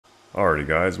Alrighty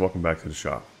guys, welcome back to the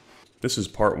shop. This is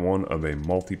part one of a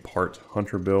multi-part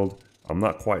hunter build. I'm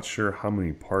not quite sure how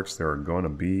many parts there are going to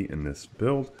be in this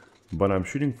build, but I'm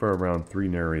shooting for around 3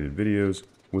 narrated videos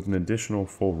with an additional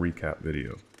full recap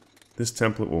video. This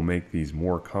template will make these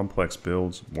more complex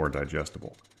builds more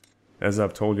digestible. As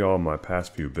I've told y'all in my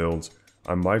past few builds,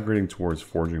 I'm migrating towards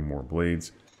forging more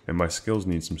blades, and my skills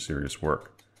need some serious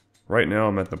work. Right now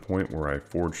I'm at the point where I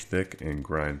forge thick and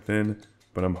grind thin,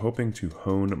 but I'm hoping to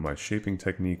hone my shaping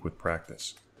technique with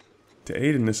practice. To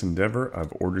aid in this endeavor,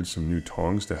 I've ordered some new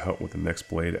tongs to help with the next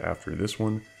blade after this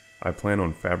one. I plan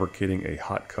on fabricating a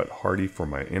hot cut hardy for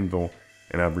my anvil,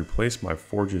 and I've replaced my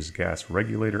forge's gas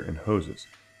regulator and hoses,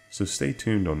 so stay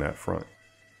tuned on that front.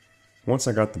 Once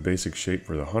I got the basic shape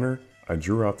for the hunter, I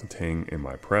drew out the tang in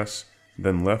my press,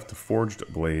 then left the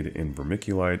forged blade in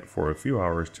vermiculite for a few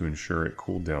hours to ensure it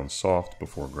cooled down soft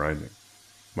before grinding.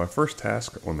 My first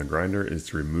task on the grinder is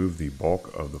to remove the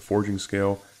bulk of the forging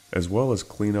scale, as well as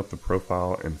clean up the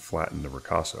profile and flatten the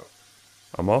ricasso.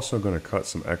 I'm also going to cut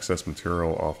some excess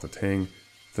material off the tang,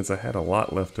 since I had a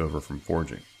lot left over from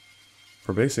forging.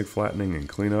 For basic flattening and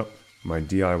cleanup, my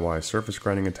DIY surface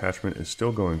grinding attachment is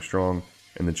still going strong,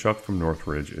 and the chuck from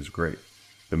Northridge is great.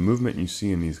 The movement you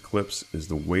see in these clips is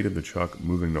the weight of the chuck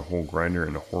moving the whole grinder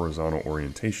in a horizontal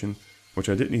orientation, which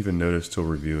I didn't even notice till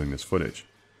reviewing this footage.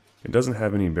 It doesn't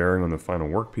have any bearing on the final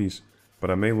workpiece, but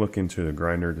I may look into the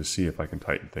grinder to see if I can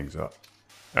tighten things up.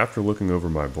 After looking over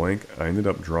my blank, I ended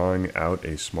up drawing out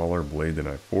a smaller blade than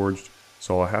I forged,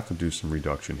 so I'll have to do some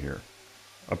reduction here.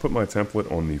 I put my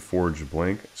template on the forged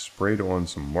blank, sprayed on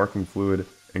some marking fluid,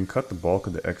 and cut the bulk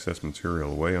of the excess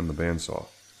material away on the bandsaw.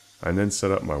 I then set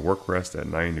up my work rest at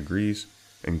 90 degrees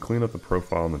and clean up the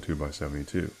profile on the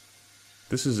 2x72.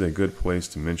 This is a good place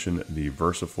to mention the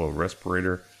VersaFlow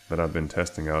respirator that I've been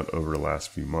testing out over the last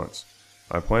few months.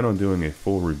 I plan on doing a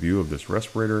full review of this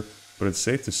respirator, but it's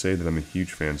safe to say that I'm a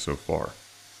huge fan so far.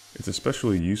 It's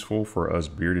especially useful for us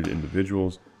bearded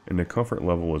individuals, and the comfort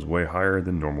level is way higher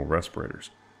than normal respirators.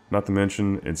 Not to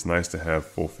mention, it's nice to have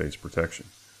full face protection.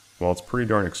 While it's pretty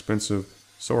darn expensive,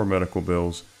 so are medical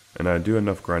bills, and I do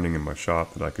enough grinding in my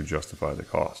shop that I could justify the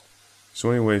cost.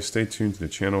 So anyway, stay tuned to the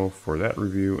channel for that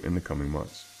review in the coming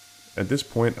months. At this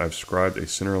point, I've scribed a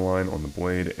center line on the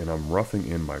blade, and I'm roughing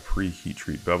in my pre-heat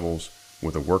treat bevels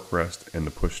with a work rest and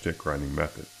the push stick grinding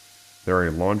method. There are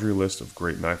a laundry list of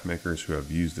great knife makers who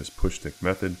have used this push stick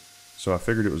method, so I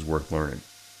figured it was worth learning.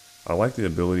 I like the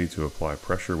ability to apply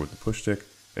pressure with the push stick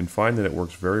and find that it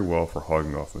works very well for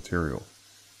hogging off material.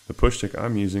 The push stick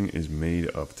I'm using is made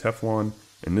of Teflon,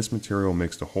 and this material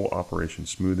makes the whole operation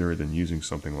smoother than using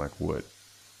something like wood.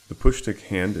 The push stick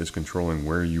hand is controlling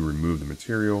where you remove the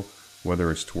material,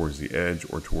 whether it's towards the edge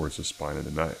or towards the spine of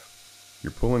the knife. Your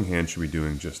pulling hand should be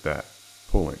doing just that,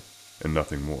 pulling, and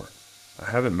nothing more. I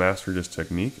haven't mastered this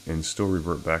technique and still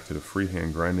revert back to the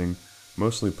freehand grinding,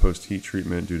 mostly post heat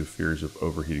treatment due to fears of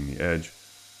overheating the edge,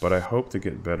 but I hope to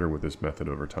get better with this method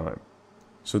over time.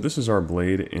 So this is our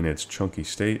blade in its chunky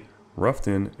state, roughed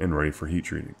in and ready for heat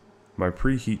treating. My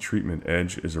pre-heat treatment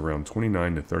edge is around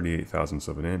 29 to 38 thousandths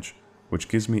of an inch, which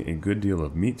gives me a good deal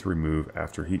of meat to remove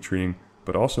after heat treating,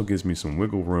 but also gives me some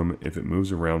wiggle room if it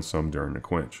moves around some during the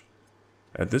quench.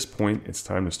 At this point, it's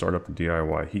time to start up the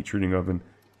DIY heat treating oven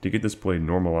to get this blade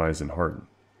normalized and hardened.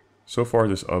 So far,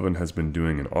 this oven has been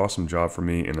doing an awesome job for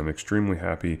me, and I'm extremely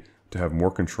happy to have more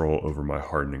control over my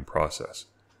hardening process.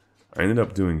 I ended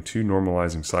up doing 2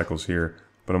 normalizing cycles here,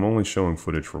 but I'm only showing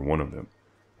footage for one of them.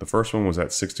 The first one was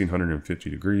at 1650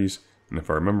 degrees, and if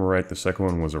I remember right, the second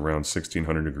one was around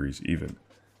 1600 degrees even.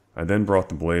 I then brought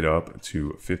the blade up to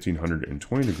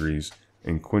 1520 degrees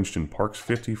and quenched in Parks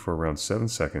 50 for around 7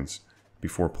 seconds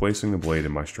before placing the blade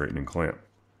in my straightening clamp.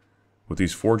 With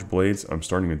these forged blades, I'm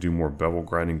starting to do more bevel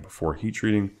grinding before heat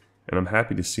treating, and I'm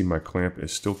happy to see my clamp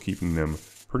is still keeping them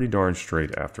pretty darn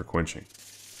straight after quenching.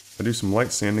 I do some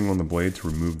light sanding on the blade to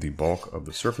remove the bulk of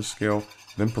the surface scale,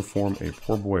 then perform a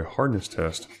poor boy hardness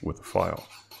test with the file.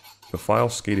 The file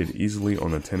skated easily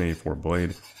on the 1084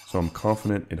 blade, so I'm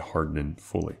confident it hardened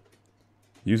fully.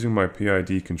 Using my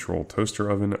PID controlled toaster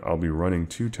oven, I'll be running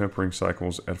 2 tempering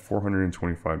cycles at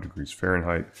 425 degrees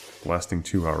Fahrenheit, lasting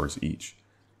 2 hours each.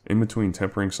 In between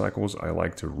tempering cycles, I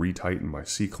like to retighten my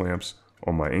C-clamps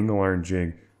on my angle iron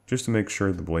jig just to make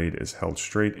sure the blade is held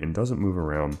straight and doesn't move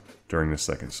around during the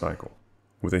second cycle.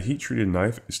 With a heat-treated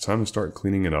knife, it's time to start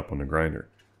cleaning it up on the grinder.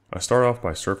 I start off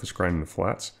by surface grinding the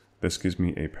flats. This gives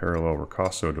me a parallel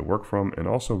ricasso to work from and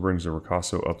also brings the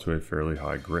ricasso up to a fairly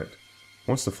high grit.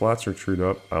 Once the flats are trued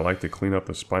up, I like to clean up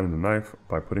the spine of the knife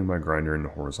by putting my grinder in the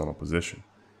horizontal position.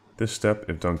 This step,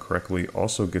 if done correctly,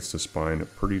 also gets the spine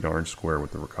pretty darn square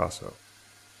with the ricasso.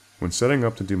 When setting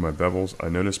up to do my bevels, I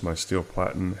noticed my steel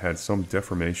platen had some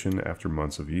deformation after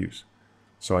months of use.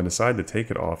 So I decided to take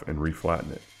it off and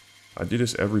reflatten it. I do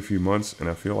this every few months and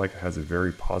I feel like it has a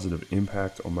very positive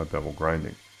impact on my bevel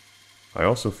grinding. I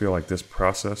also feel like this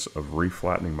process of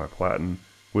reflattening my platen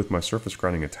with my surface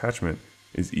grinding attachment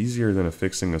is easier than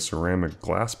affixing a ceramic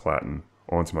glass platen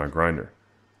onto my grinder.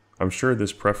 I'm sure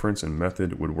this preference and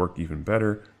method would work even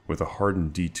better with a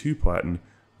hardened D2 platen,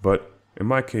 but in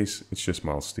my case, it's just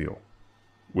mild steel.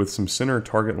 With some center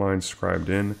target lines scribed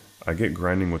in, I get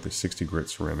grinding with a 60 grit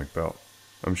ceramic belt.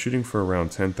 I'm shooting for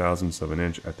around 10/1000ths of an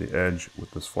inch at the edge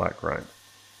with this flat grind.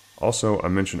 Also, I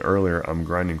mentioned earlier I'm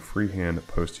grinding freehand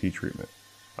post heat treatment.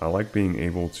 I like being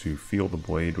able to feel the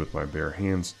blade with my bare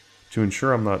hands to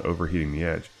ensure I'm not overheating the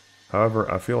edge.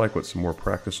 However, I feel like with some more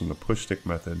practice on the push stick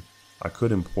method, I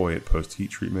could employ it post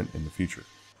heat treatment in the future.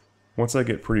 Once I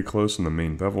get pretty close on the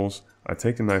main bevels, I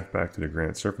take the knife back to the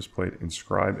granite surface plate and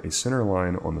scribe a center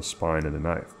line on the spine of the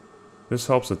knife. This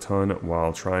helps a ton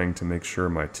while trying to make sure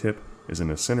my tip is in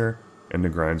the center and the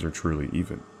grinds are truly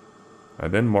even. I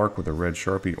then mark with a red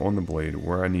Sharpie on the blade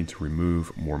where I need to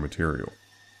remove more material.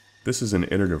 This is an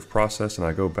iterative process and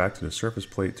I go back to the surface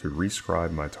plate to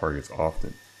rescribe my targets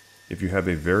often. If you have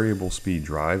a variable speed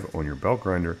drive on your belt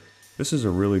grinder, this is a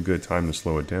really good time to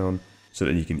slow it down so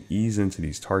that you can ease into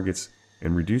these targets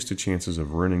and reduce the chances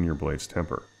of ruining your blade's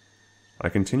temper. I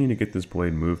continue to get this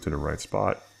blade moved to the right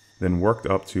spot, then worked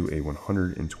up to a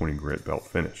 120 grit belt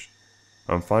finish.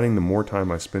 I'm finding the more time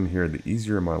I spend here, the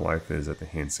easier my life is at the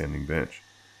hand sanding bench.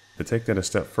 To take that a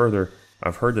step further,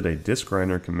 I've heard that a disc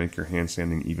grinder can make your hand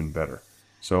sanding even better,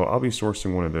 so I'll be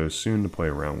sourcing one of those soon to play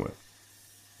around with.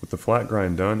 With the flat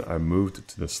grind done, I moved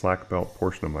to the slack belt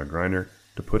portion of my grinder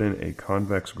to put in a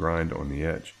convex grind on the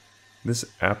edge. This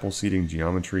apple seating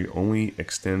geometry only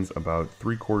extends about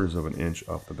 3/4 of an inch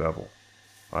up the bevel.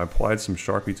 I applied some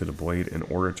Sharpie to the blade in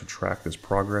order to track this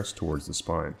progress towards the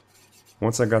spine.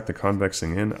 Once I got the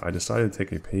convexing in, I decided to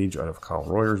take a page out of Kyle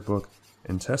Royer's book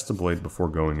and test the blade before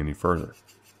going any further.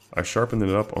 I sharpened it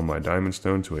up on my diamond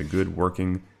stone to a good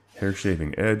working hair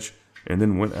shaving edge and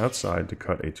then went outside to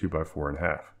cut a 2x4 in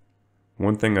half.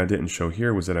 One thing I didn't show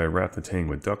here was that I wrapped the tang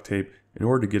with duct tape in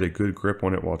order to get a good grip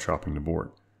on it while chopping the board.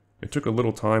 It took a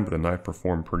little time, but the knife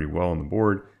performed pretty well on the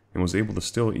board and was able to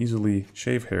still easily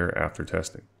shave hair after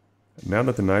testing. Now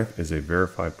that the knife is a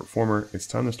verified performer, it's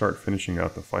time to start finishing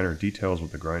out the finer details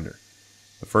with the grinder.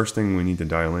 The first thing we need to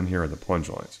dial in here are the plunge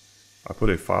lines. I put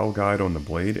a file guide on the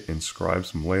blade and scribed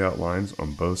some layout lines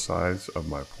on both sides of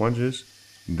my plunges,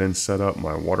 and then set up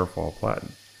my waterfall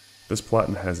platen. This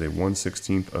platen has a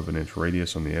 1/16 of an inch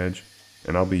radius on the edge,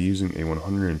 and I'll be using a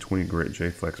 120 grit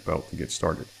J-Flex belt to get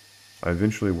started. I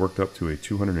eventually worked up to a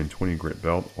 220 grit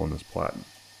belt on this platen.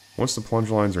 Once the plunge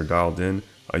lines are dialed in,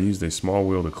 I used a small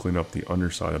wheel to clean up the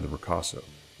underside of the ricasso.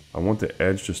 I want the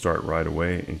edge to start right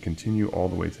away and continue all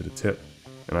the way to the tip,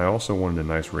 and I also wanted a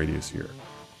nice radius here.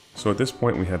 So at this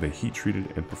point we have a heat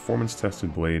treated and performance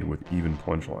tested blade with even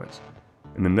plunge lines.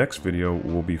 In the next video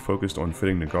we'll be focused on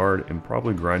fitting the guard and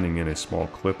probably grinding in a small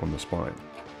clip on the spine.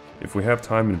 If we have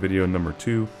time in video number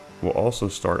 2, we'll also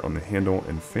start on the handle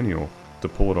and finial to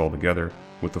pull it all together,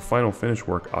 with the final finish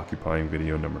work occupying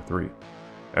video number 3.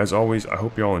 As always, I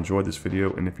hope you all enjoyed this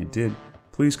video, and if you did,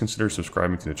 please consider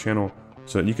subscribing to the channel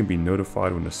so that you can be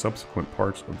notified when the subsequent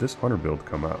parts of this hunter build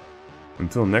come out.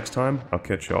 Until next time, I'll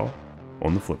catch y'all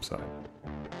on the flip side.